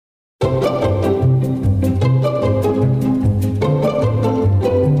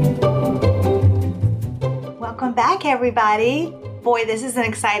back, everybody. Boy, this is an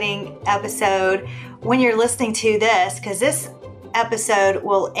exciting episode when you're listening to this, because this episode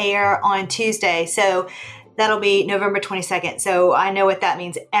will air on Tuesday. So that'll be November 22nd. So I know what that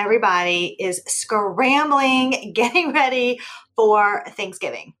means. Everybody is scrambling, getting ready for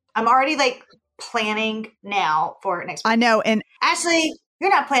Thanksgiving. I'm already planning now for next week. I know. And Ashley,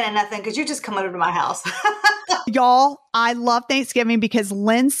 you're not planning nothing because you just come over to my house. y'all, I love Thanksgiving because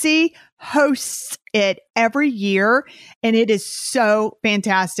Lindsay hosts it every year and it is so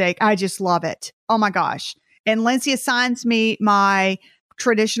fantastic. I just love it. Oh my gosh. And Lindsay assigns me my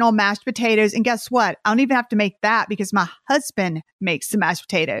traditional mashed potatoes. And guess what? I don't even have to make that because my husband makes the mashed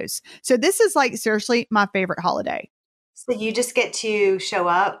potatoes. So this is seriously my favorite holiday. So you just get to show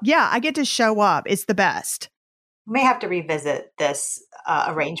up? Yeah, I get to show up. It's the best. We may have to revisit this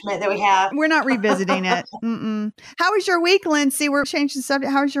arrangement that we have. We're not revisiting it. Mm-mm. How was your week, Lindsay? We're changing the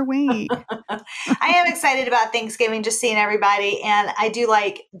subject. How was your week? I am excited about Thanksgiving, just seeing everybody. And I do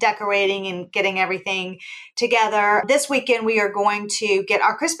like decorating and getting everything together. This weekend, we are going to get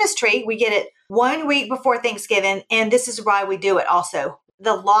our Christmas tree. We get it 1 week before Thanksgiving. And this is why we do it also.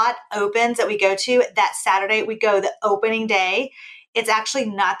 The lot opens that we go to that Saturday. We go the opening day. It's actually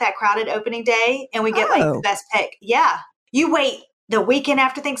not that crowded opening day. And we get the best pick. Yeah. You wait the weekend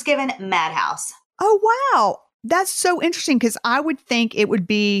after Thanksgiving, madhouse. Oh, wow. That's so interesting because I would think it would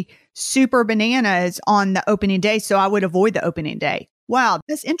be super bananas on the opening day. So I would avoid the opening day. Wow.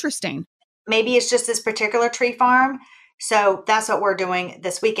 That's interesting. Maybe it's just this particular tree farm. So that's what we're doing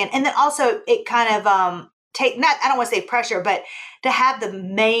this weekend. And then also it kind of, I don't want to say pressure, but to have the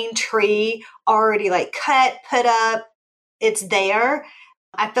main tree already cut, put up, it's there.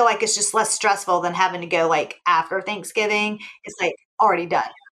 I feel like it's just less stressful than having to go after Thanksgiving. It's already done.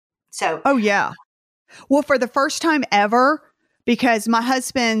 So. Oh, yeah. Well, for the first time ever, because my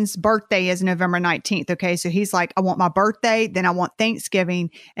husband's birthday is November 19th. Okay. So he's like, I want my birthday, then I want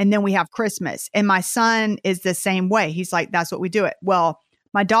Thanksgiving, and then we have Christmas. And my son is the same way. He's like, that's what we do it. Well,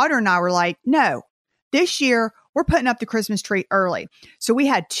 my daughter and I were like, no, this year we're putting up the Christmas tree early. So we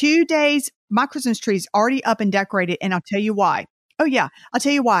had 2 days. My Christmas tree is already up and decorated. And I'll tell you why. Oh, yeah. I'll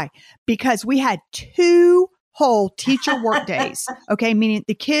tell you why. Because we had 2 whole teacher work days. Okay. Meaning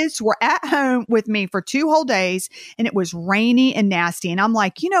the kids were at home with me for 2 whole days and it was rainy and nasty. And I'm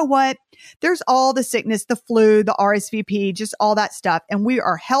like, you know what? There's all the sickness, the flu, the RSVP, just all that stuff. And we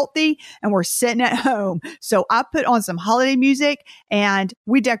are healthy and we're sitting at home. So I put on some holiday music and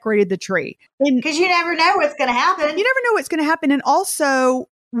we decorated the tree. Because you never know what's going to happen. You never know what's going to happen. And also,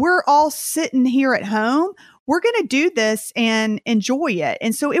 we're all sitting here at home. We're going to do this and enjoy it.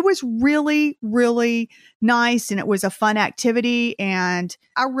 And so it was really, really nice. And it was a fun activity. And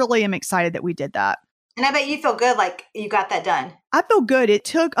I really am excited that we did that. And I bet you feel good you got that done. I feel good. It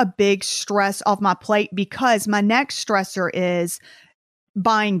took a big stress off my plate because my next stressor is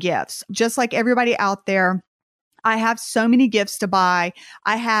buying gifts. Just like everybody out there, I have so many gifts to buy.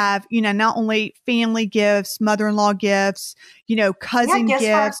 I have, not only family gifts, mother-in-law gifts, cousin gifts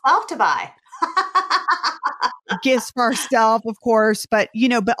for ourselves to buy. Gifts for ourselves, of course, but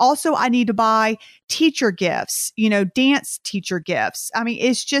also I need to buy teacher gifts, dance teacher gifts. I mean,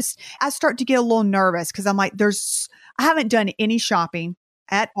 it's just, I start to get a little nervous because I'm like, I haven't done any shopping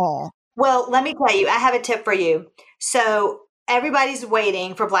at all. Well, let me tell you, I have a tip for you. So everybody's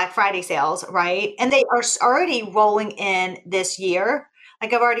waiting for Black Friday sales, right? And they are already rolling in this year.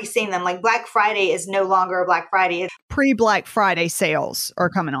 I've already seen them. Black Friday is no longer a Black Friday. Pre-Black Friday sales are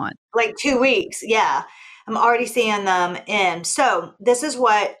coming on. 2 weeks. Yeah. I'm already seeing them in. So this is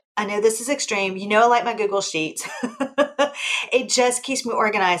what, I know this is extreme. I like my Google Sheets. It just keeps me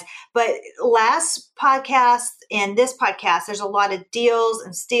organized. But last podcast and this podcast, there's a lot of deals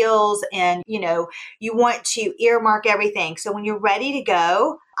and steals and, you want to earmark everything. So when you're ready to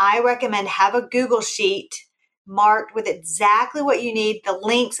go, I recommend have a Google Sheet marked with exactly what you need, the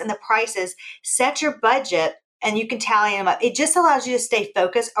links and the prices. Set your budget and you can tally them up. It just allows you to stay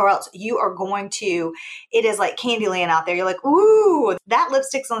focused, or else you are going to, it is like Candyland out there. You're like, ooh, that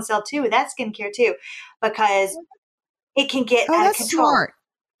lipstick's on sale too. That skincare too, because it can get out of control. Smart.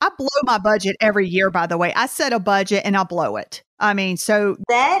 I blow my budget every year, by the way. I set a budget and I blow it. I mean, so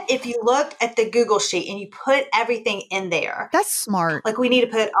that if you look at the Google Sheet and you put everything in there. That's smart. We need to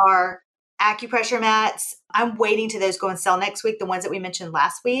put our acupressure mats. I'm waiting to those go on sale next week, the ones that we mentioned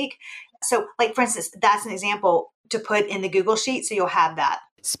last week. So for instance, that's an example to put in the Google Sheet. So you'll have that.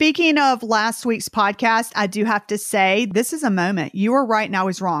 Speaking of last week's podcast, I do have to say this is a moment. You were right and I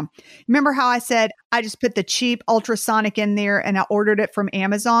was wrong. Remember how I said I just put the cheap ultrasonic in there and I ordered it from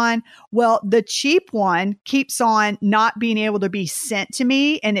Amazon? Well, the cheap one keeps on not being able to be sent to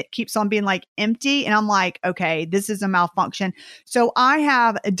me and it keeps on being like empty. And I'm like, okay, this is a malfunction. So I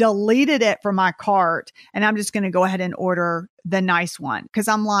have deleted it from my cart and I'm just going to go ahead and order the nice one because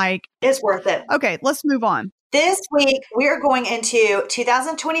I'm like, it's worth it. Okay, let's move on. This week, we are going into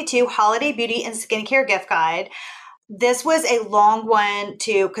 2022 Holiday Beauty and Skincare Gift Guide. This was a long one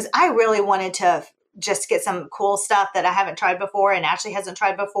too, because I really wanted to just get some cool stuff that I haven't tried before and Ashley hasn't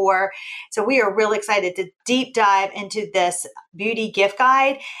tried before. So we are really excited to deep dive into this beauty gift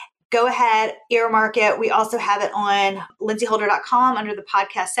guide. Go ahead, earmark it. We also have it on lindsayholder.com under the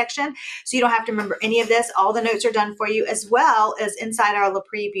podcast section. So you don't have to remember any of this. All the notes are done for you, as well as inside our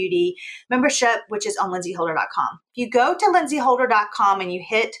LaPree Beauty membership, which is on lindsayholder.com. If you go to lindsayholder.com and you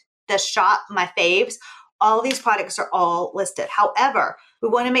hit the shop my faves, all these products are all listed. However, we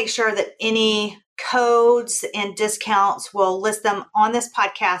want to make sure that any codes and discounts, we'll list them on this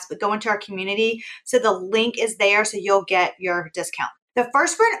podcast, but go into our community. So the link is there so you'll get your discount. The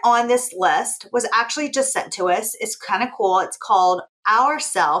first one on this list was actually just sent to us. It's kind of cool. It's called Our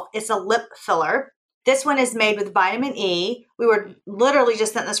Self. It's a lip filler. This one is made with vitamin E. We were literally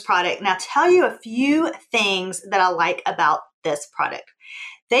just sent this product. Now, tell you a few things that I like about this product.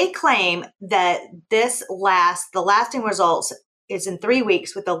 They claim that the lasting results is in 3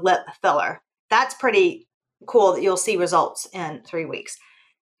 weeks with the lip filler. That's pretty cool that you'll see results in 3 weeks.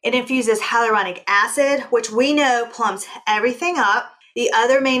 It infuses hyaluronic acid, which we know plumps everything up. The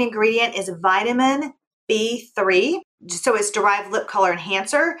other main ingredient is vitamin B3. So it's derived lip color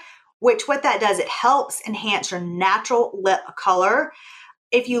enhancer, which what that does, it helps enhance your natural lip color.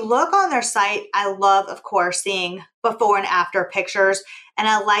 If you look on their site, I love, of course, seeing before and after pictures. And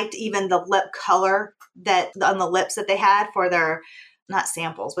I liked even the lip color that on the lips that they had for their, not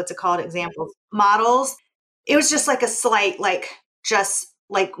samples, what's it called? Examples, models. It was just like a slight, just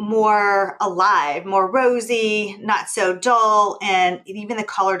more alive, more rosy, not so dull, and even the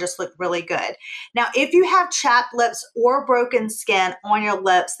color just looked really good. Now, if you have chapped lips or broken skin on your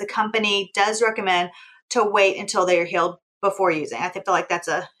lips, the company does recommend to wait until they are healed before using. I feel like that's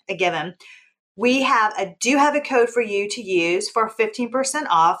a given. I do have a code for you to use for 15%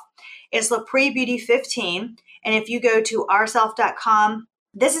 off. It's LaPree Beauty 15. And if you go to ourself.com,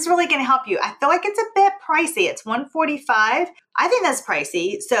 this is really going to help you. I feel like it's a bit pricey. It's $145. I think that's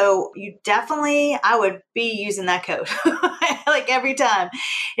pricey. So I would be using that code like every time.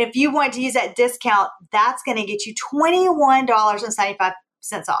 If you want to use that discount, that's going to get you $21.75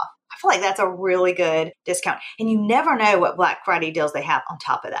 off. I feel like that's a really good discount. And you never know what Black Friday deals they have on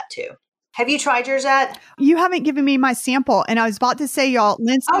top of that too. Have you tried yours yet? You haven't given me my sample. And I was about to say, y'all,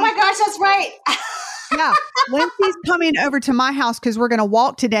 Lindsay. Oh my gosh, that's right. Yeah. Lindsay's coming over to my house because we're going to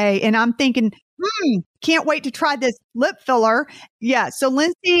walk today. And I'm thinking, can't wait to try this lip filler. Yeah. So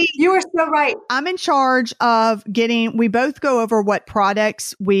Lindsay. You were so right. I'm in charge of we both go over what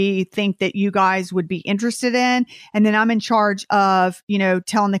products we think that you guys would be interested in. And then I'm in charge of,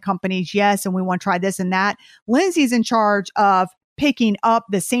 telling the companies, yes, and we want to try this and that. Lindsay's in charge of picking up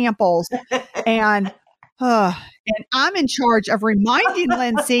the samples and I'm in charge of reminding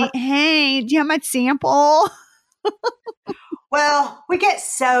Lindsay, hey, do you have my sample? Well, we get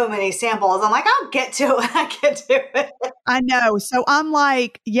so many samples. I'm like, I'll get to it when I get to it. I know. So I'm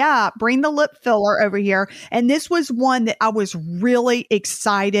like, yeah, bring the lip filler over here. And this was one that I was really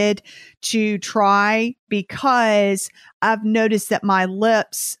excited to try because I've noticed that my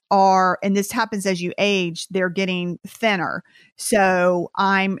lips and this happens as you age, they're getting thinner. So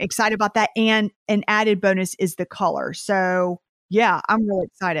I'm excited about that. And an added bonus is the color. So yeah, I'm really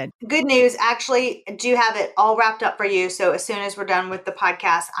excited. Good news. Actually, I do have it all wrapped up for you. So as soon as we're done with the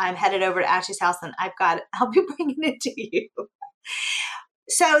podcast, I'm headed over to Ashley's house and I'll be bringing it to you.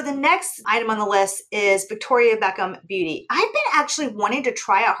 So the next item on the list is Victoria Beckham Beauty. I've been actually wanting to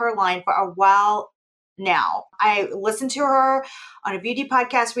try out her line for a while now. I listened to her on a beauty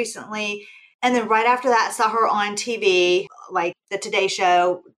podcast recently. And then right after that, I saw her on TV, like the Today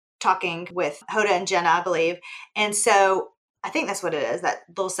Show, talking with Hoda and Jenna, I believe. And so I think that's what it is, that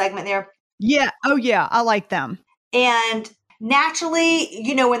little segment there. Yeah. Oh, yeah. I like them. And naturally,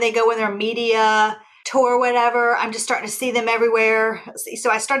 when they go in their media tour or whatever, I'm just starting to see them everywhere.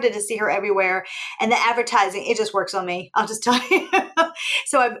 So I started to see her everywhere. And the advertising, it just works on me. I'll just tell you.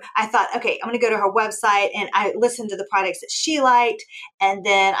 So I thought, okay, I'm going to go to her website. And I listened to the products that she liked. And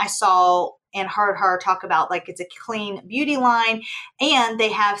then I saw and heard her talk about like it's a clean beauty line and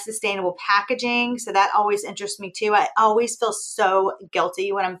they have sustainable packaging. So that always interests me too. I always feel so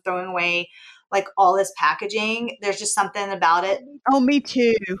guilty when I'm throwing away like all this packaging. There's just something about it. Oh, me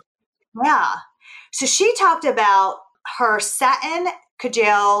too. Yeah. So she talked about her satin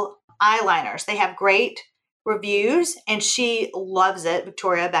Kajal eyeliners. They have great reviews and she loves it.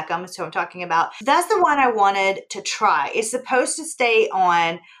 Victoria Beckham is who I'm talking about. That's the one I wanted to try. It's supposed to stay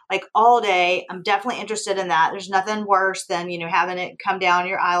on like all day. I'm definitely interested in that. There's nothing worse than, having it come down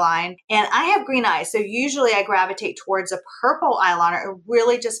your eyeline. And I have green eyes. So usually I gravitate towards a purple eyeliner. It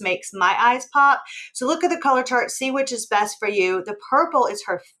really just makes my eyes pop. So look at the color chart, see which is best for you. The purple is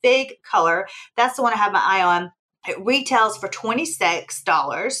her fig color. That's the one I have my eye on. It retails for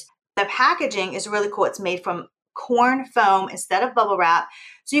 $26. The packaging is really cool. It's made from corn foam instead of bubble wrap.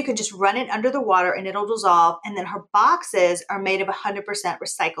 So you can just run it under the water and it'll dissolve. And then her boxes are made of 100%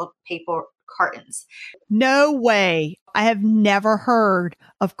 recycled paper cartons. No way. I have never heard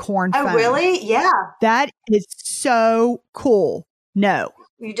of corn foam. Oh, really? Yeah. That is so cool. No.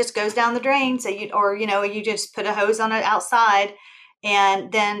 It just goes down the drain. So you just put a hose on it outside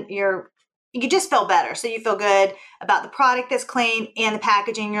and then you just feel better. So you feel good about the product that's clean and the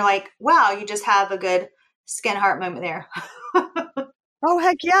packaging. You're like, wow, you just have a good skin heart moment there. Oh,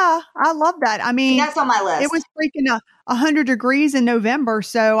 heck yeah. I love that. I mean, and that's on my list. It was freaking 100 degrees in November.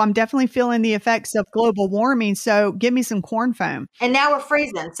 So I'm definitely feeling the effects of global warming. So give me some corn foam. And now we're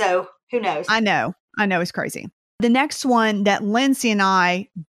freezing. So who knows? I know. It's crazy. The next one that Lindsay and I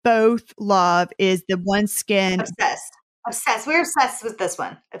both love is the OneSkin. Obsessed. We're obsessed with this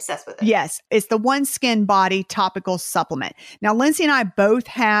one. Obsessed with it. Yes. It's the OneSkin Body Topical Supplement. Now, Lindsay and I both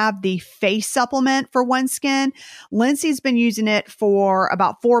have the face supplement for OneSkin. Lindsay's been using it for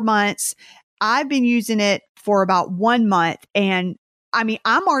about 4 months. I've been using it for about 1 month. And I mean,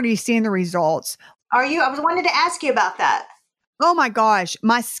 I'm already seeing the results. Are you? I was wanting to ask you about that. Oh my gosh,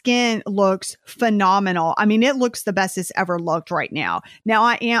 my skin looks phenomenal. I mean, it looks the best it's ever looked right now.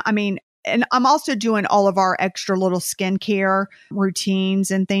 Now and I'm also doing all of our extra little skincare routines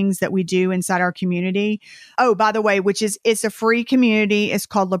and things that we do inside our community. Oh, by the way, it's a free community. It's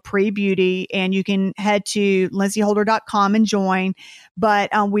called LaPree Beauty, and you can head to lindsayholder.com and join. But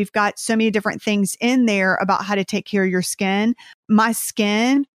we've got so many different things in there about how to take care of your skin. My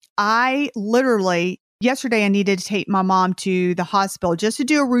skin, yesterday, I needed to take my mom to the hospital just to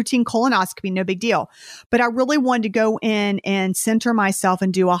do a routine colonoscopy, no big deal. But I really wanted to go in and center myself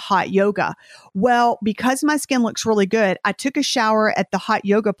and do a hot yoga. Well, because my skin looks really good, I took a shower at the hot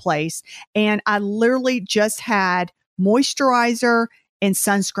yoga place and I literally just had moisturizer and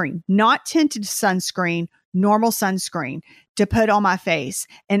sunscreen, not tinted sunscreen, normal sunscreen to put on my face.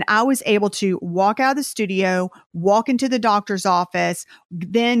 And I was able to walk out of the studio, walk into the doctor's office,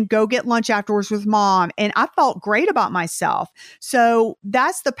 then go get lunch afterwards with mom. And I felt great about myself. So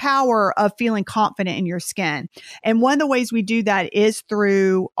that's the power of feeling confident in your skin. And one of the ways we do that is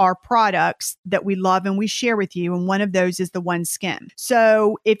through our products that we love and we share with you. And one of those is the OneSkin.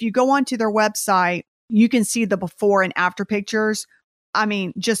 So if you go onto their website, you can see the before and after pictures. I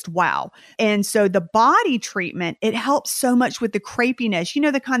mean, just wow. And so the body treatment, it helps so much with the crepiness,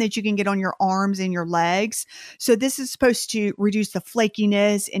 the kind that you can get on your arms and your legs. So this is supposed to reduce the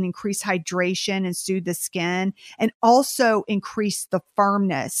flakiness and increase hydration and soothe the skin and also increase the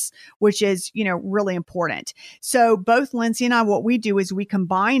firmness, which is, really important. So both Lindsay and I, what we do is we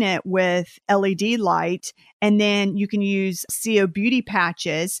combine it with LED light. And then you can use CO beauty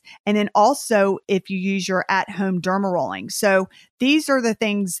patches. And then also if you use your at-home derma rolling. So these are the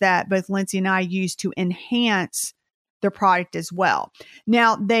things that both Lindsay and I use to enhance the product as well.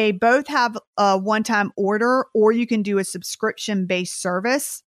 Now, they both have a one-time order, or you can do a subscription-based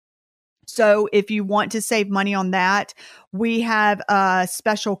service. So if you want to save money on that, we have a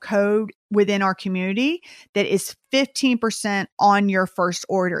special code within our community that is 15% on your first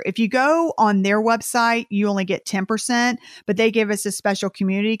order. If you go on their website, you only get 10%, but they give us a special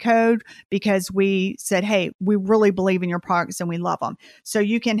community code because we said, hey, we really believe in your products and we love them. So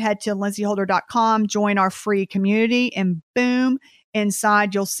you can head to lindsayholder.com, join our free community, and boom,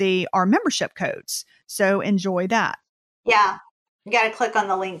 inside you'll see our membership codes. So enjoy that. Yeah. You got to click on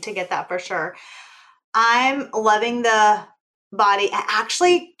the link to get that for sure. I'm loving the body. I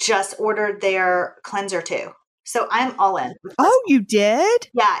actually just ordered their cleanser too. So I'm all in. Oh, you did?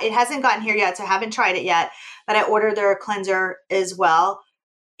 Yeah, it hasn't gotten here yet, so I haven't tried it yet. But I ordered their cleanser as well.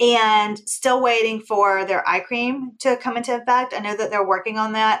 And still waiting for their eye cream to come into effect. I know that they're working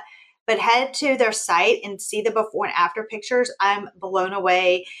on that. But head to their site and see the before and after pictures. I'm blown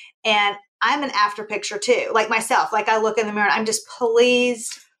away. And I'm an after picture too, like myself. Like I look in the mirror and I'm just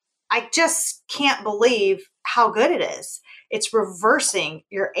pleased. I just can't believe how good it is. It's reversing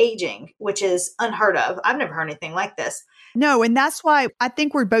your aging, which is unheard of. I've never heard anything like this. No, and that's why I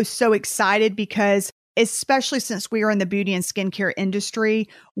think we're both so excited because especially since we are in the beauty and skincare industry,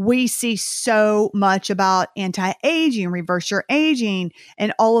 we see so much about anti-aging, reverse your aging,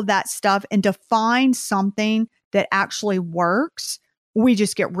 and all of that stuff. And to find something that actually works, we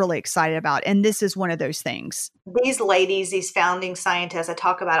just get really excited about. And this is one of those things. These ladies, these founding scientists, I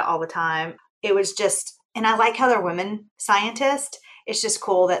talk about it all the time. It was just, and I like how they're women scientists. It's just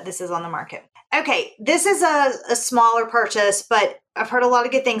cool that this is on the market. Okay, this is a smaller purchase, but I've heard a lot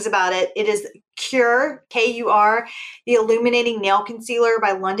of good things about it. It is KUR, K-U-R, the Illuminating Nail Concealer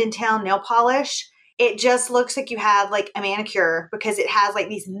by London Town Nail Polish. It just looks like you have like a manicure because it has like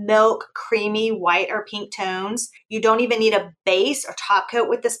these milk, creamy, white or pink tones. You don't even need a base or top coat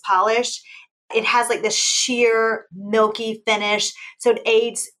with this polish. It has like this sheer, milky finish, so it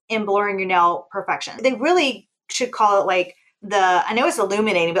aids in blurring your nail perfection. They really should call it like I know it's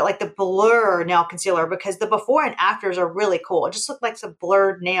illuminating, but like the blur nail concealer, because the before and afters are really cool. It just looks like some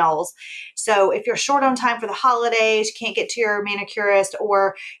blurred nails. So if you're short on time for the holidays, you can't get to your manicurist,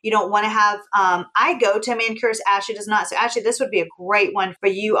 or you don't want to have, I go to a manicurist, Ashley does not. So Ashley, this would be a great one for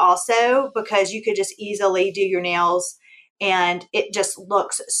you also, because you could just easily do your nails and it just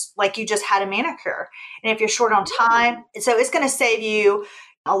looks like you just had a manicure. And if you're short on time, so it's going to save you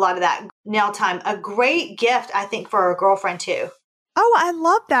a lot of that nail time. A great gift, I think, for a girlfriend too. Oh, I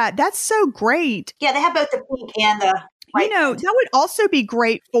love that. That's so great. Yeah, they have both the pink and the white. That would also be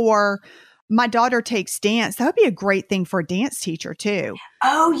great for my daughter takes dance. That would be a great thing for a dance teacher too.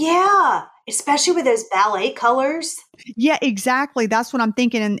 Oh, yeah. Especially with those ballet colors. Yeah, exactly. That's what I'm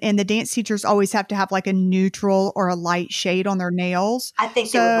thinking. And the dance teachers always have to have like a neutral or a light shade on their nails. I think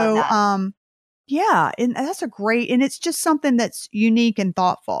they would want that. Yeah, and that's and it's just something that's unique and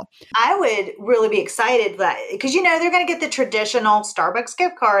thoughtful. I would really be excited because, they're going to get the traditional Starbucks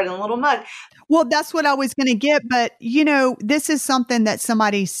gift card and a little mug. Well, that's what I was going to get. But, this is something that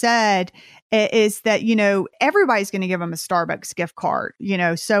somebody said is that, everybody's going to give them a Starbucks gift card,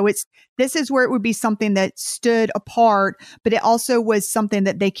 so this is where it would be something that stood apart, but it also was something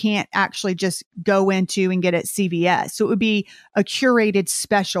that they can't actually just go into and get at CVS. So it would be a curated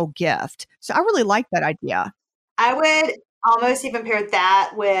special gift. So I really like that idea. I would almost even pair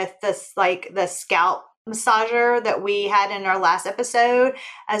that with this, like the scalp massager that we had in our last episode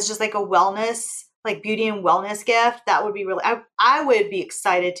as just like a wellness, like beauty and wellness gift. That would be really, I would be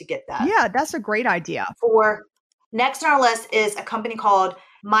excited to get that. Yeah, that's a great idea. For next on our list is a company called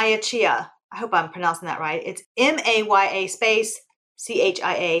Maya-Chia. I hope I'm pronouncing that right. It's Maya space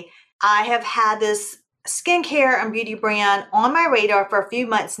Chia. I have had this skincare and beauty brand on my radar for a few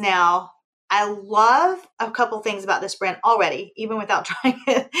months now. I love a couple things about this brand already, even without trying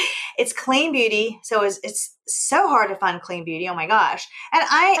it. It's clean beauty. So it's so hard to find clean beauty. Oh my gosh. And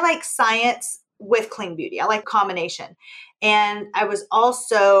I like science with clean beauty. I like combination. And I was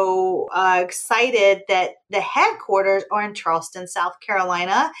also excited that the headquarters are in Charleston, South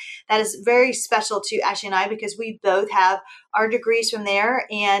Carolina. That is very special to Ashley and I because we both have our degrees from there.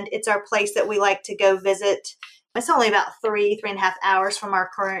 And it's our place that we like to go visit. It's only about 3.5 hours from our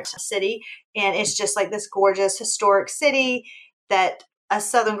current city. And it's just like this gorgeous historic city that us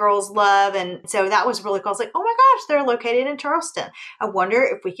Southern girls love. And so that was really cool. I was like, oh my gosh, they're located in Charleston. I wonder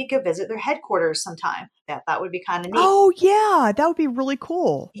if we could go visit their headquarters sometime. That would be kind of neat. Oh yeah, that would be really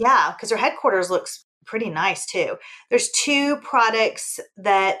cool. Yeah, because their headquarters looks pretty nice too. There's 2 products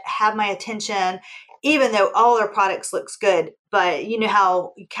that have my attention, even though all their products looks good. But you know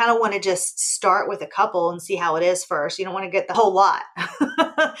how you kind of want to just start with a couple and see how it is first. You don't want to get the whole lot.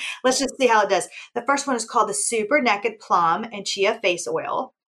 Let's just see how it does. The first one is called the Super Naked Plum and Chia Face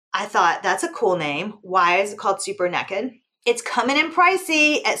Oil. I thought that's a cool name. Why is it called Super Naked? It's coming in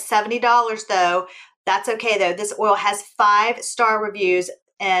pricey at $70 though. That's okay though. This oil has 5-star reviews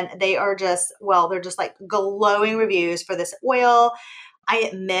and they are just, they're just like glowing reviews for this oil. I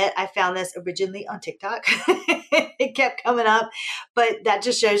admit I found this originally on TikTok. It kept coming up, but that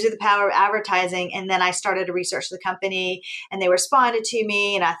just shows you the power of advertising. And then I started to research the company and they responded to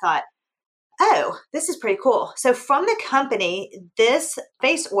me and I thought, oh, this is pretty cool. So from the company, this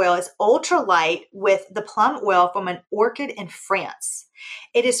face oil is ultra light with the plum oil from an orchid in France.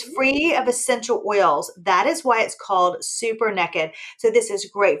 It is free of essential oils. That is why it's called Super Naked. So this is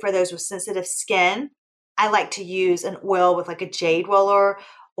great for those with sensitive skin. I like to use an oil with like a jade roller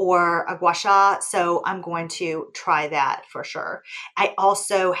or a gua sha. So I'm going to try that for sure. I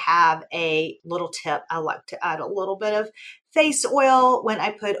also have a little tip. I like to add a little bit of face oil when I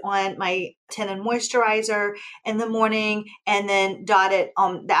put on my Tenon moisturizer in the morning, and then dot it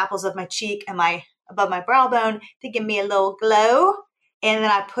on the apples of my cheek and above my brow bone to give me a little glow. And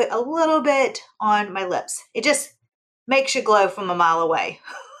then I put a little bit on my lips. It just makes you glow from a mile away.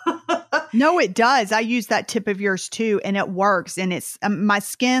 No, it does. I use that tip of yours too, and it works. And it's my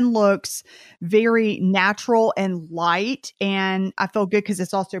skin looks very natural and light, and I feel good because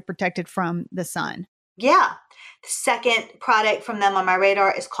it's also protected from the sun. Yeah. The second product from them on my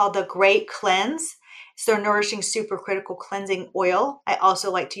radar is called the Great Cleanse. It's their Nourishing Supercritical Cleansing Oil. I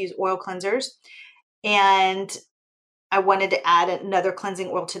also like to use oil cleansers. And I wanted to add another cleansing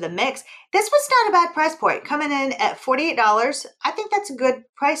oil to the mix. This was not a bad price point, coming in at $48. I think that's a good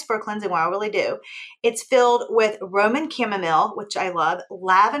price for a cleansing oil. I really do. It's filled with Roman chamomile, which I love,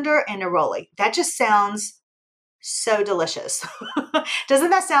 lavender, and neroli. That just sounds so delicious.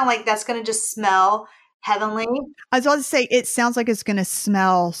 Doesn't that sound like that's going to just smell heavenly? I was about to say, it sounds like it's going to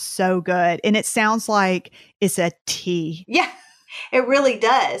smell so good. And it sounds like it's a tea. Yeah, it really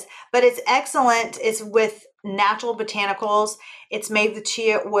does. But it's excellent. It's with natural botanicals. It's made with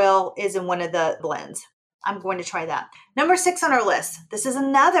chia oil is in one of the blends. I'm going to try that. Number 6 on our list. This is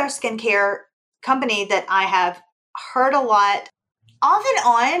another skincare company that I have heard a lot off and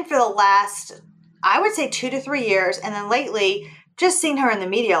on for the last, I would say 2 to 3 years. And then lately, just seen her in the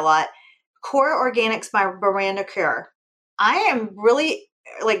media a lot. Core Organics by Miranda Kerr. I am really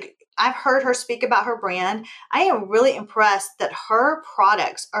I've heard her speak about her brand. I am really impressed that her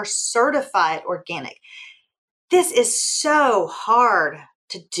products are certified organic. This is so hard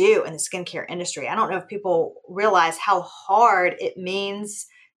to do in the skincare industry. I don't know if people realize how hard it means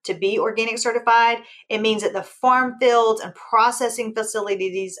to be organic certified. It means that the farm fields and processing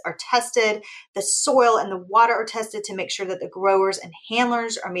facilities are tested, the soil and the water are tested to make sure that the growers and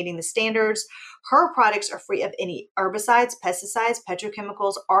handlers are meeting the standards. Her products are free of any herbicides, pesticides,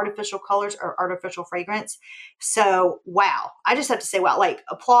 petrochemicals, artificial colors, or artificial fragrance. So, wow. I just have to say, wow,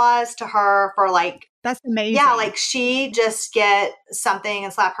 applause to her for that's amazing. Yeah, she just get something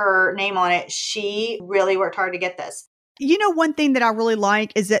and slap her name on it. She really worked hard to get this. You know, one thing that I really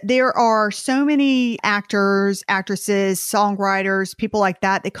like is that there are so many actors, actresses, songwriters, people like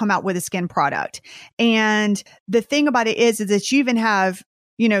that come out with a skin product. And the thing about it is that you even have,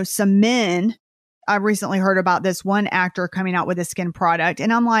 some men. I recently heard about this one actor coming out with a skin product.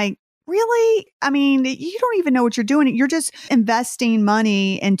 And I'm like, really? I mean, you don't even know what you're doing. You're just investing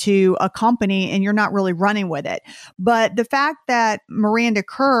money into a company and you're not really running with it. But the fact that Miranda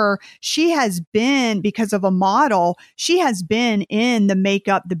Kerr, she has been, because of a model, she has been in the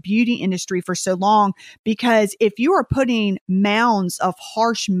makeup, the beauty industry for so long, because if you are putting mounds of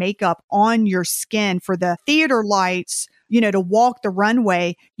harsh makeup on your skin for the theater lights, to walk the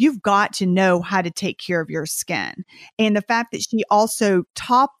runway, you've got to know how to take care of your skin. And the fact that she also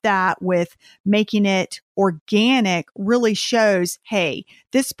topped that with making it organic really shows, hey,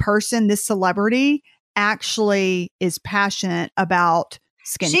 this person, this celebrity actually is passionate about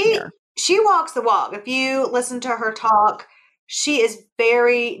skincare. She walks the walk. If you listen to her talk, she is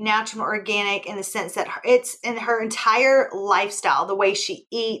very natural and organic in the sense that it's in her entire lifestyle, the way she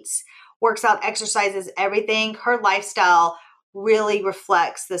eats, works out, exercises, everything. Her lifestyle really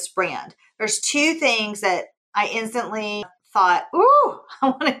reflects this brand. There's 2 things that I instantly thought, ooh, I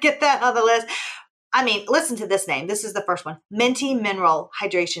want to get that on the list. I mean, listen to this name. This is the first one. Minty Mineral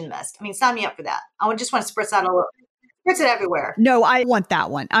Hydration Mist. I mean, sign me up for that. I just want to spritz it everywhere. No, I want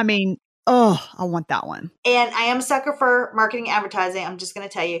that one. I mean, I want that one. And I am a sucker for marketing advertising. I'm just going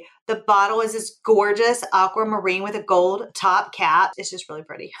to tell you, the bottle is this gorgeous aquamarine with a gold top cap. It's just really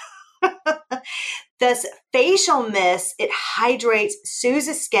pretty. This facial mist, it hydrates, soothes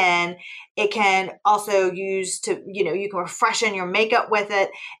the skin. It can also use to, you can refreshen your makeup with it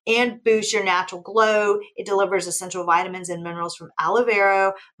and boost your natural glow. It delivers essential vitamins and minerals from aloe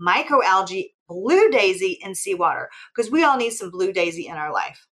vera, microalgae, blue daisy, and seawater, because we all need some blue daisy in our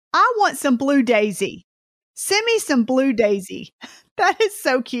life. I want some blue daisy. Send me some blue daisy. That is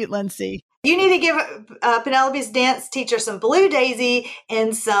so cute, Lindsay. You need to give Penelope's dance teacher some blue daisy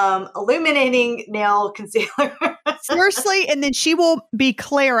and some illuminating nail concealer. Seriously, and then she will be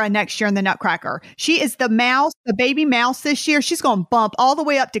Clara next year in the Nutcracker. She is the mouse, the baby mouse this year. She's going to bump all the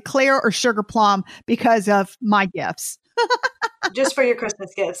way up to Clara or Sugar Plum because of my gifts. Just for your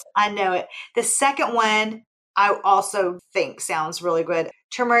Christmas gifts. I know it. The second one I also think sounds really good.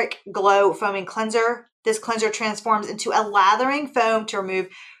 Turmeric Glow Foaming Cleanser. This cleanser transforms into a lathering foam to remove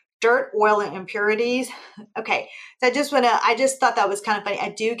dirt, oil, and impurities. Okay. So I just thought that was kind of funny. I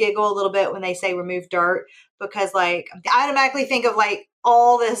do giggle a little bit when they say remove dirt because like I automatically think of like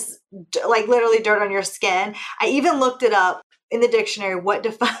all this, like literally dirt on your skin. I even looked it up in the dictionary, what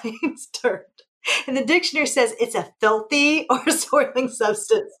defines dirt. And the dictionary says it's a filthy or soiling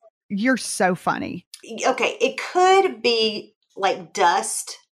substance. You're so funny. Okay. It could be like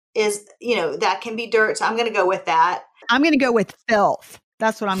dust that can be dirt. So I'm going to go with that. I'm going to go with filth.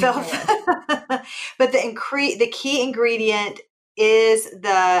 That's what I'm going to Filth. go with. But the key ingredient is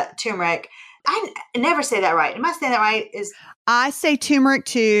the turmeric. I never say that right. Am I saying that right? I say turmeric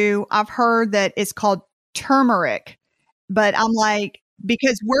too. I've heard that it's called turmeric, but I'm like,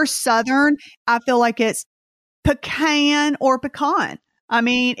 because we're Southern, I feel like it's pecan or pecan. I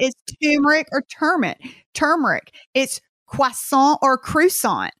mean, it's turmeric or turmeric. It's croissant or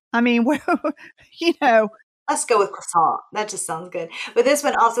croissant. I mean, you know, let's go with croissant. That just sounds good. But this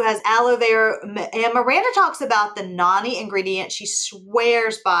one also has aloe vera. And Miranda talks about the nani ingredient she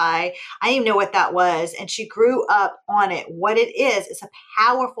swears by. I didn't even know what that was. And she grew up on it. What it is, it's a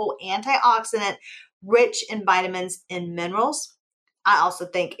powerful antioxidant rich in vitamins and minerals. I also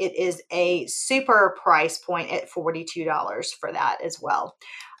think it is a super price point at $42 for that as well.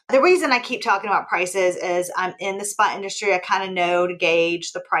 The reason I keep talking about prices is I'm in the spa industry. I kind of know to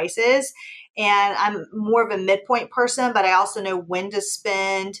gauge the prices. And I'm more of a midpoint person, but I also know when to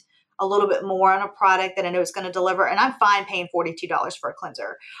spend a little bit more on a product that I know it's going to deliver. And I'm fine paying $42 for a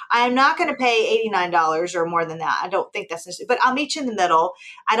cleanser. I'm not going to pay $89 or more than that. I don't think that's necessary, but I'll meet you in the middle.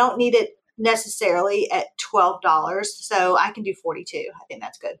 I don't need it necessarily at $12. So I can do 42. I think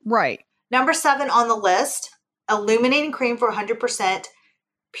that's good. Right. Number 7 on the list, illuminating cream for 100%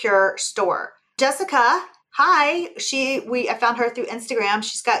 pure store. Jessica, hi. I found her through Instagram.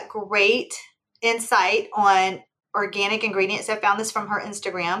 She's got great insight on organic ingredients. I found this from her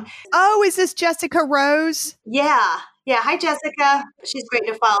Instagram. Oh, is this Jessica Rose? Yeah. Hi, Jessica. She's great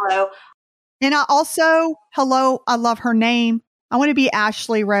to follow. And I also, I love her name. I want to be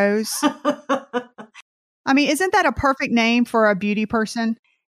Ashley Rose. I mean, isn't that a perfect name for a beauty person?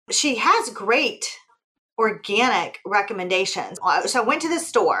 She has great organic recommendations. So I went to the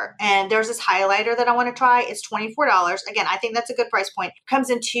store and there's this highlighter that I want to try. It's $24. Again, I think that's a good price point. Comes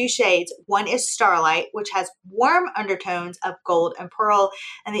in 2 shades. One is Starlight, which has warm undertones of gold and pearl,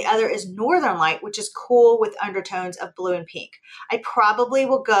 and the other is Northern Light, which is cool with undertones of blue and pink. I probably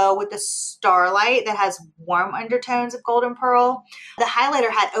will go with the Starlight that has warm undertones of gold and pearl. The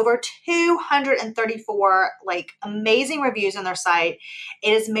highlighter had over 234 like amazing reviews on their site.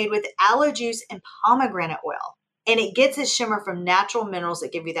 It is made with aloe juice and pomegranate oil, and it gets its shimmer from natural minerals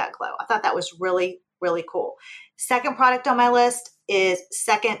that give you that glow. I thought that was really, really cool. Second product on my list is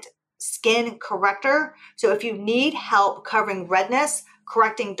Second Skin Corrector. So if you need help covering redness,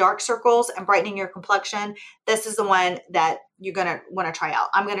 correcting dark circles, and brightening your complexion, this is the one that you're going to want to try out.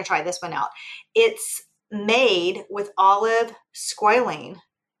 I'm going to try this one out. It's made with olive squalene,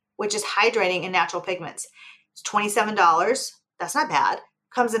 which is hydrating and natural pigments. It's $27. That's not bad.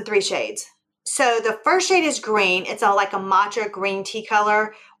 Comes in 3 shades. So the first shade is green. It's like a matcha green tea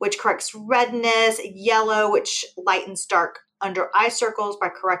color, which corrects redness, yellow, which lightens dark under eye circles by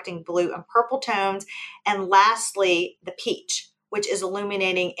correcting blue and purple tones. And lastly, the peach, which is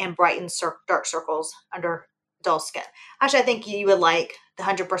illuminating and brightens dark circles under dull skin. Actually, I think you would like the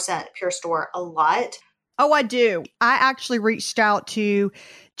 100% Pure Store a lot. Oh, I do. I actually reached out to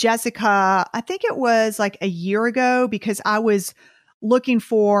Jessica, I think it was like a year ago, because I was looking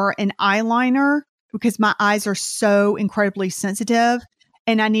for an eyeliner because my eyes are so incredibly sensitive,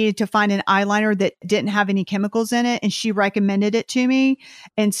 and I needed to find an eyeliner that didn't have any chemicals in it. And she recommended it to me.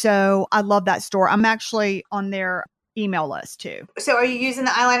 And so I love that store. I'm actually on their email list too. So are you using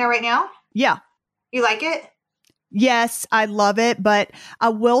the eyeliner right now? Yeah. You like it? Yes, I love it, but I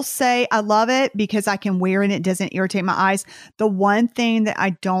will say I love it because I can wear it and it doesn't irritate my eyes. The one thing that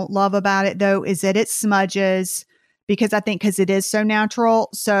I don't love about it though is that it smudges, because it is so natural.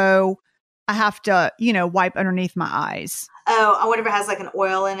 So I have to, wipe underneath my eyes. Oh, I wonder if it has like an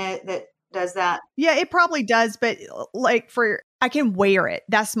oil in it that does that. Yeah, it probably does. But I can wear it.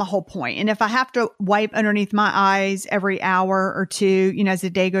 That's my whole point. And if I have to wipe underneath my eyes every hour or two, as the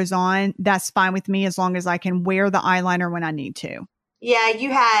day goes on, that's fine with me as long as I can wear the eyeliner when I need to.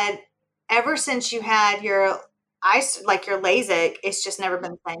 Yeah, ever since you had your eyes, like your LASIK, it's just never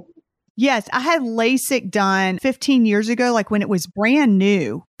been the same. Yes, I had LASIK done 15 years ago, like when it was brand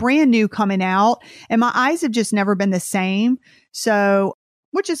new coming out. And my eyes have just never been the same. So,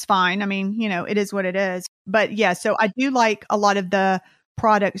 which is fine. I mean, it is what it is. But yeah, so I do like a lot of the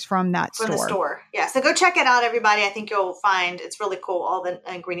products from that from store. the store. Yeah. So go check it out, everybody. I think you'll find it's really cool, all the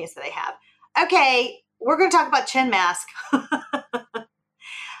ingredients that they have. Okay. We're going to talk about chin mask.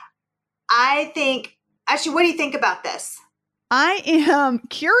 I think, actually, what do you think about this? I am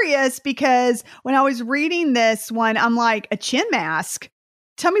curious because when I was reading this one, I'm like, a chin mask?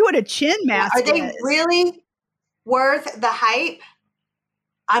 Tell me what a chin mask is. Are they really worth the hype?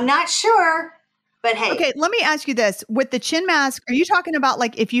 I'm not sure, but hey. Okay, let me ask you this. With the chin mask, are you talking about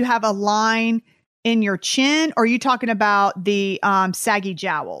like if you have a line in your chin, or are you talking about the saggy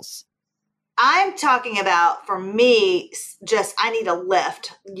jowls? I'm talking about, for me, just I need a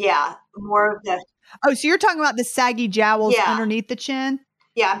lift. Yeah, more of the. Oh, so you're talking about the saggy jowls underneath the chin?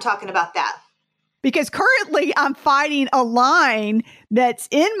 Yeah, I'm talking about that. Because currently I'm fighting a line that's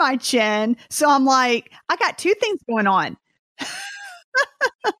in my chin. So I'm like, I got two things going on.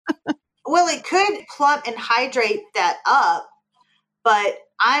 Well, it could plump and hydrate that up, but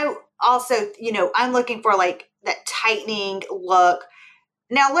I also, I'm looking for like that tightening look.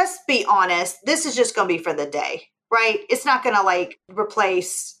 Now, let's be honest. This is just going to be for the day, right? It's not going to like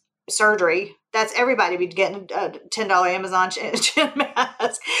replace surgery. That's everybody be getting a $10 Amazon chin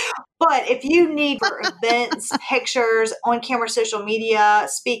mask. But if you need for events, pictures, on camera, social media,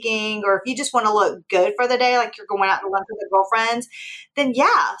 speaking, or if you just want to look good for the day, like you're going out to lunch with your girlfriends, then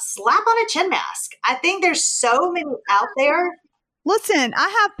yeah, slap on a chin mask. I think there's so many out there. Listen,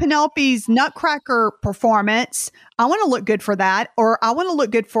 I have Penelope's Nutcracker performance. I want to look good for that. Or I want to look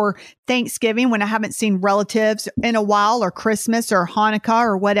good for Thanksgiving when I haven't seen relatives in a while, or Christmas or Hanukkah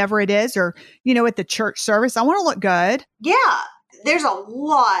or whatever it is, or, at the church service. I want to look good. Yeah. There's a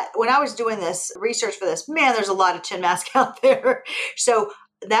lot. When I was doing this research for this, man, there's a lot of chin masks out there. So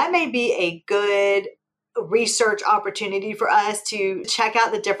that may be a good research opportunity for us to check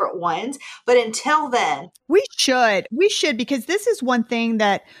out the different ones. But until then, we should, because this is one thing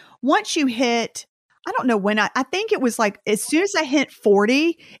that once you hit, I don't know when I think it was like, as soon as I hit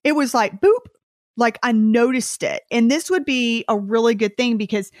 40, it was like, boop, like I noticed it. And this would be a really good thing,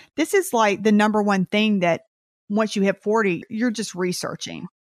 because this is like the number one thing that once you hit 40, you're just researching.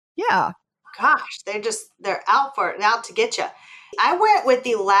 Yeah. Gosh, they're out to get you. I went with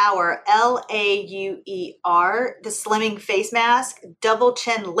the Lauer, Lauer, the slimming face mask, double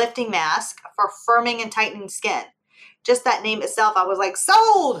chin lifting mask for firming and tightening skin. Just that name itself, I was like,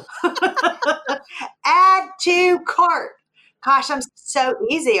 sold! Add to cart. Gosh, I'm so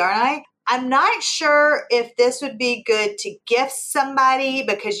easy, aren't I? I'm not sure if this would be good to gift somebody,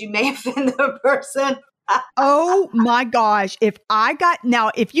 because you may offend the person. Oh my gosh. If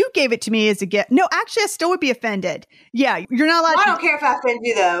you gave it to me as a gift, no, actually I still would be offended. Yeah. You're not allowed I don't care if I offend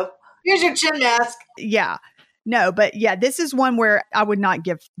you though. Here's your chin mask. Yeah. No, but yeah, this is one where I would not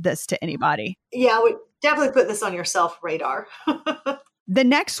give this to anybody. Yeah, I would definitely put this on your self radar. The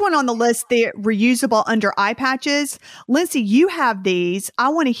next one on the list, the reusable under eye patches. Lindsay, you have these. I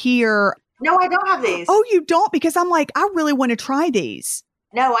want to hear. No, I don't have these. Oh, you don't? Because I'm like, I really want to try these.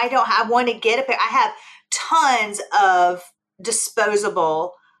 No, I don't. I want to get a pair. I have tons of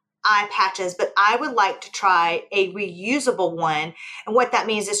disposable eye patches, but I would like to try a reusable one. And what that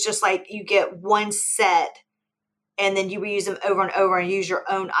means is just like you get one set and then you reuse them over and over and use your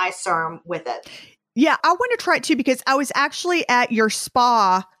own eye serum with it. Yeah, I want to try it too, because I was actually at your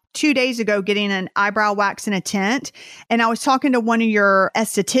spa 2 days ago getting an eyebrow wax and a tint. And I was talking to one of your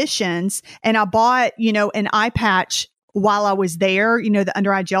estheticians, and I bought, an eye patch while I was there, the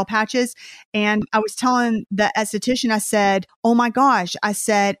under eye gel patches. And I was telling the esthetician, I said, oh my gosh, I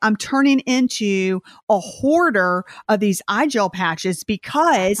said, I'm turning into a hoarder of these eye gel patches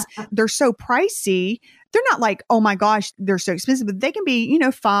because they're so pricey. They're not like, oh my gosh, they're so expensive, but they can be,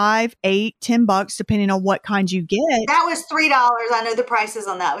 $5, $8, $10, depending on what kind you get. That was $3. I know the prices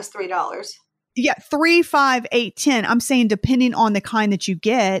on that was $3. Yeah, 3, 5, 8, 10. I'm saying depending on the kind that you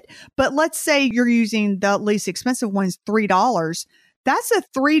get. But let's say you're using the least expensive ones, $3. That's a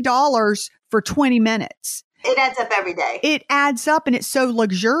 $3 for 20 minutes. It adds up every day. It adds up, and it's so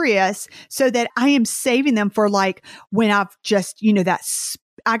luxurious, so that I am saving them for like when I've just,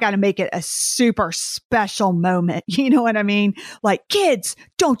 I got to make it a super special moment. You know what I mean? Like, kids,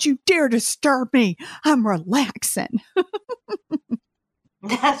 don't you dare disturb me. I'm relaxing.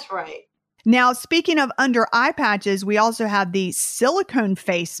 That's right. Now, speaking of under eye patches, we also have the silicone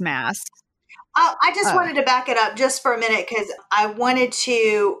face masks. I just wanted to back it up just for a minute, because I wanted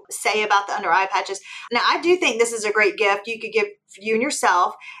to say about the under eye patches. Now, I do think this is a great gift you could give you and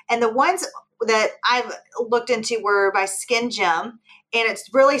yourself. And the ones that I've looked into were by Skin Gym. And it's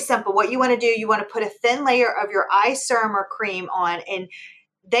really simple. What you want to do, you want to put a thin layer of your eye serum or cream on. And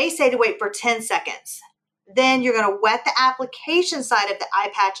they say to wait for 10 seconds. Then you're going to wet the application side of the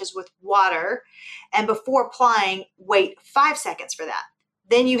eye patches with water. And before applying, wait 5 seconds for that.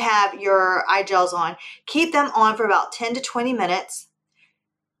 Then you have your eye gels on. Keep them on for about 10 to 20 minutes.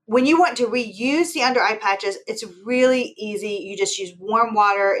 When you want to reuse the under eye patches, it's really easy. You just use warm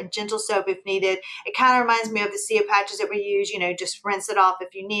water and gentle soap if needed. It kind of reminds me of the Sia patches that we use. Just rinse it off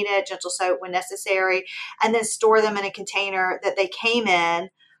if you need it, gentle soap when necessary, and then store them in a container that they came in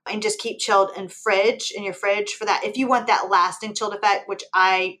and just keep chilled in your fridge for that. If you want that lasting chilled effect, which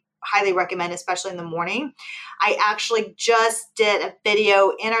I highly recommend, especially in the morning. I actually just did a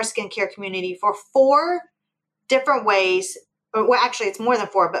video in our skincare community for 4 different ways. Well, actually, it's more than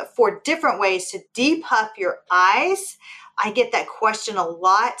 4, but 4 different ways to depuff your eyes. I get that question a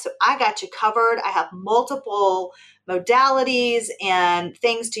lot, so I got you covered. I have multiple modalities and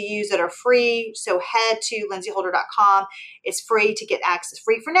things to use that are free. So head to lindsayholder.com. It's free to get access,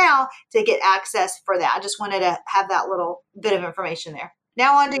 free for now, to get access for that. I just wanted to have that little bit of information there.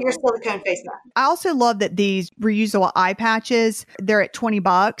 Now on to your silicone face mask. I also love that these reusable eye patches, they're at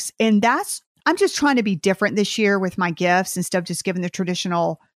 $20. And I'm just trying to be different this year with my gifts instead of just giving the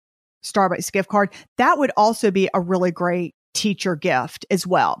traditional Starbucks gift card. That would also be a really great teacher gift as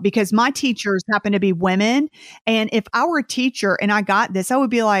well, because my teachers happen to be women. And if I were a teacher and I got this, I would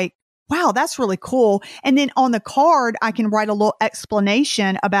be like, wow, that's really cool. And then on the card, I can write a little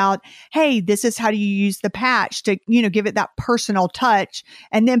explanation about, hey, this is how you use the patch to, give it that personal touch,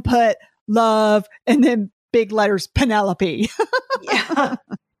 and then put love and then big letters, Penelope. Yeah.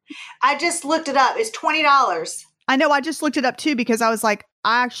 I just looked it up. It's $20. I know. I just looked it up too, because I was like,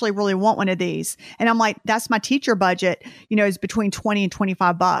 I actually really want one of these. And I'm like, that's my teacher budget, is between 20 and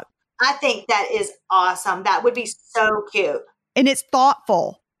 25 bucks. I think that is awesome. That would be so cute. And it's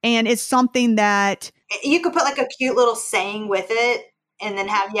thoughtful. And it's something that you could put like a cute little saying with it and then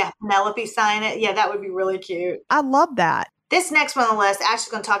have, Penelope sign it. Yeah, that would be really cute. I love that. This next one on the list, Ashley's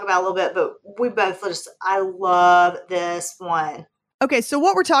going to talk about a little bit, but we both I love this one. Okay, so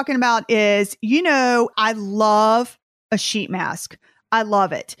what we're talking about is, I love a sheet mask. I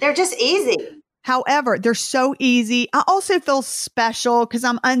love it. They're just easy. However, they're so easy. I also feel special because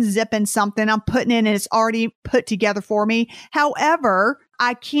I'm unzipping something, I'm putting in, and it's already put together for me. However,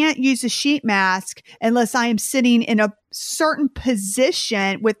 I can't use a sheet mask unless I am sitting in a certain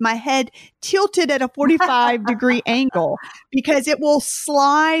position with my head tilted at a 45-degree angle, because it will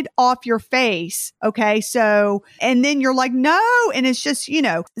slide off your face. Okay. So, and then you're like, no. And it's just,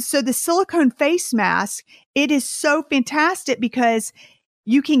 so the silicone face mask, it is so fantastic because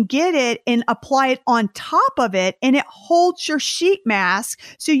you can get it and apply it on top of it, and it holds your sheet mask.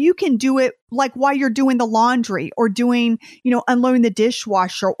 So you can do it like while you're doing the laundry or doing, unloading the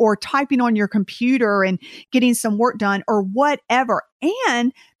dishwasher or typing on your computer and getting some work done or whatever.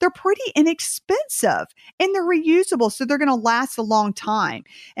 And they're pretty inexpensive and they're reusable. So they're going to last a long time.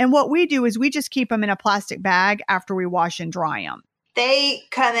 And what we do is we just keep them in a plastic bag after we wash and dry them. They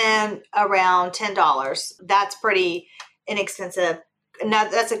come in around $10. That's pretty inexpensive. Now,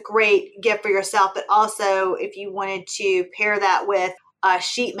 that's a great gift for yourself, but also if you wanted to pair that with a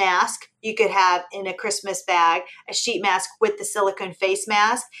sheet mask, you could have in a Christmas bag a sheet mask with the silicone face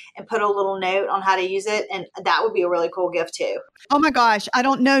mask and put a little note on how to use it. And that would be a really cool gift too. Oh my gosh. I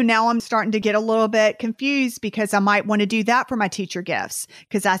don't know. Now I'm starting to get a little bit confused because I might want to do that for my teacher gifts,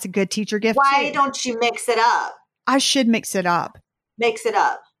 because that's a good teacher gift. Why too. Don't you mix it up? I should mix it up. Mix it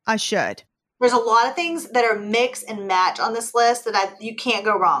up. I should. There's a lot of things that are mix and match on this list that you can't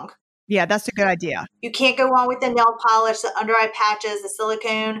go wrong. Yeah, that's a good idea. You can't go wrong with the nail polish, the under eye patches, the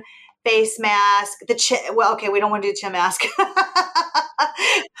silicone face mask, the chin. Well, okay, we don't want to do chin mask.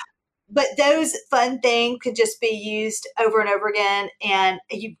 But those fun things could just be used over and over again. And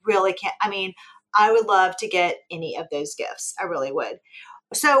you really can't. I mean, I would love to get any of those gifts. I really would.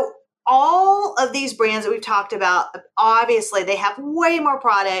 So all of these brands that we've talked about, obviously they have way more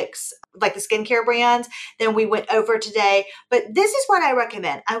products like the skincare brands than we went over today. But this is what I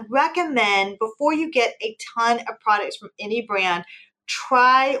recommend. I recommend before you get a ton of products from any brand,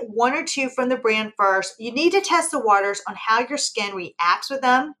 try 1 or 2 from the brand first. You need to test the waters on how your skin reacts with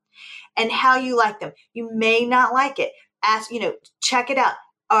them and how you like them. You may not like it. Check it out.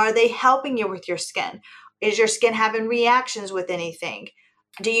 Are they helping you with your skin? Is your skin having reactions with anything?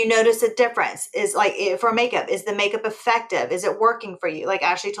 Do you notice a difference? Is like for makeup, is the makeup effective? Is it working for you? Like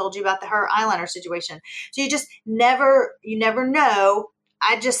Ashley told you about her eyeliner situation. So you never know.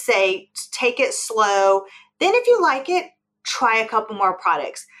 I just say, take it slow. Then if you like it, try a couple more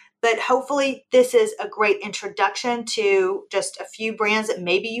products. But hopefully this is a great introduction to just a few brands that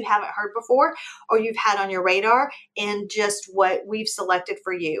maybe you haven't heard before or you've had on your radar and just what we've selected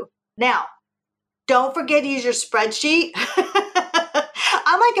for you. Now, Don't forget to use your spreadsheet.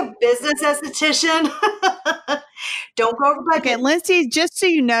 I'm like a business esthetician. Don't go over budget. Okay, Lindsay, just so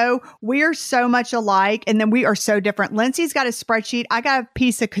you know, we are so much alike and then we are so different. Lindsay's got a spreadsheet. I got a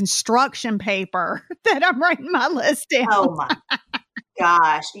piece of construction paper that I'm writing my list down. Oh my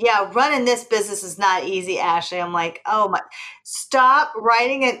gosh. Yeah, running this business is not easy, Ashley. I'm like, oh my, stop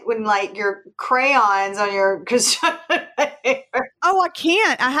writing it when like your crayons on your construction paper. Oh, I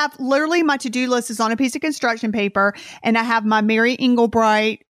can't. I have literally my to-do list is on a piece of construction paper and I have my Mary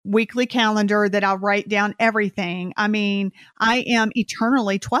Englebright weekly calendar that I'll write down everything. I mean, I am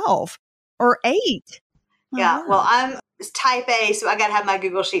eternally 12 or 8. Yeah. Well, I'm type A, so I got to have my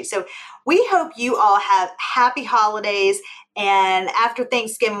Google Sheet. So we hope you all have happy holidays. And after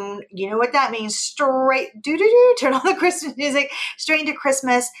Thanksgiving, you know what that means? Straight, turn on the Christmas music, straight into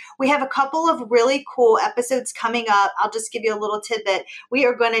Christmas. We have a couple of really cool episodes coming up. I'll just give you a little tidbit. We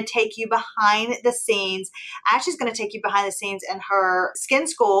are going to take you behind the scenes. Ashley's going to take you behind the scenes in her skin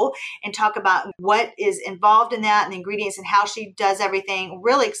school and talk about what is involved in that and the ingredients and how she does everything.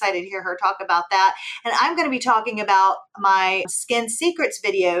 Really excited to hear her talk about that. And I'm going to be talking about my Skin Secrets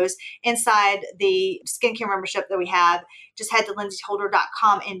videos inside the skincare membership that we have. Just head to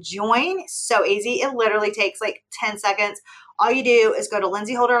lindsayholder.com and join. So easy. It literally takes like 10 seconds. All you do is go to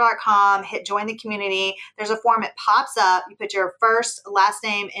lindsayholder.com, hit join the community. There's a form. It pops up. You put your first, last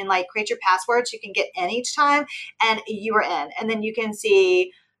name and like create your password so you can get in each time and you are in. And then you can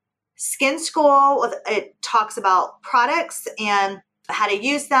see Skin School. It talks about products and how to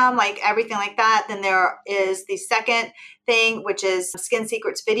use them, like everything like that. Then there is the second thing, which is Skin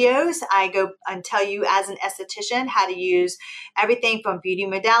Secrets videos. I go and tell you as an esthetician how to use everything from beauty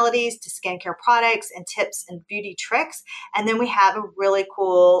modalities to skincare products and tips and beauty tricks. And then we have a really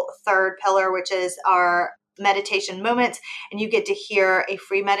cool third pillar, which is our meditation moments. And you get to hear a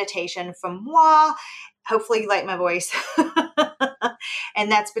free meditation from moi. Hopefully you like my voice. And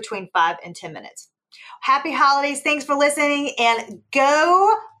that's between 5 and 10 minutes. Happy holidays. Thanks for listening and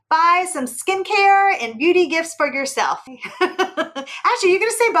go buy some skincare and beauty gifts for yourself. Actually, you're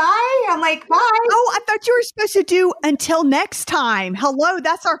going to say bye? I'm like, bye. Oh, I thought you were supposed to do until next time. Hello,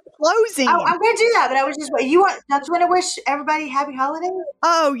 that's our closing. Oh, I'm going to do that, but I was just, don't you want to wish everybody happy holidays?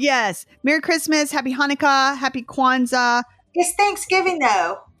 Oh, yes. Merry Christmas, Happy Hanukkah, Happy Kwanzaa. It's Thanksgiving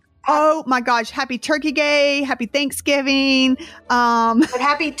though. Oh my gosh. Happy Turkey Day. Happy Thanksgiving. But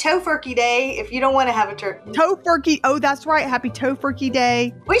happy Tofurkey Day if you don't want to have a turkey. Tofurkey. Oh, that's right. Happy Tofurkey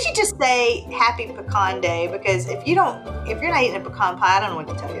Day. We should just say Happy Pecan Day because if you're not eating a pecan pie, I don't know what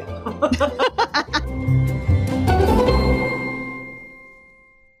to tell you.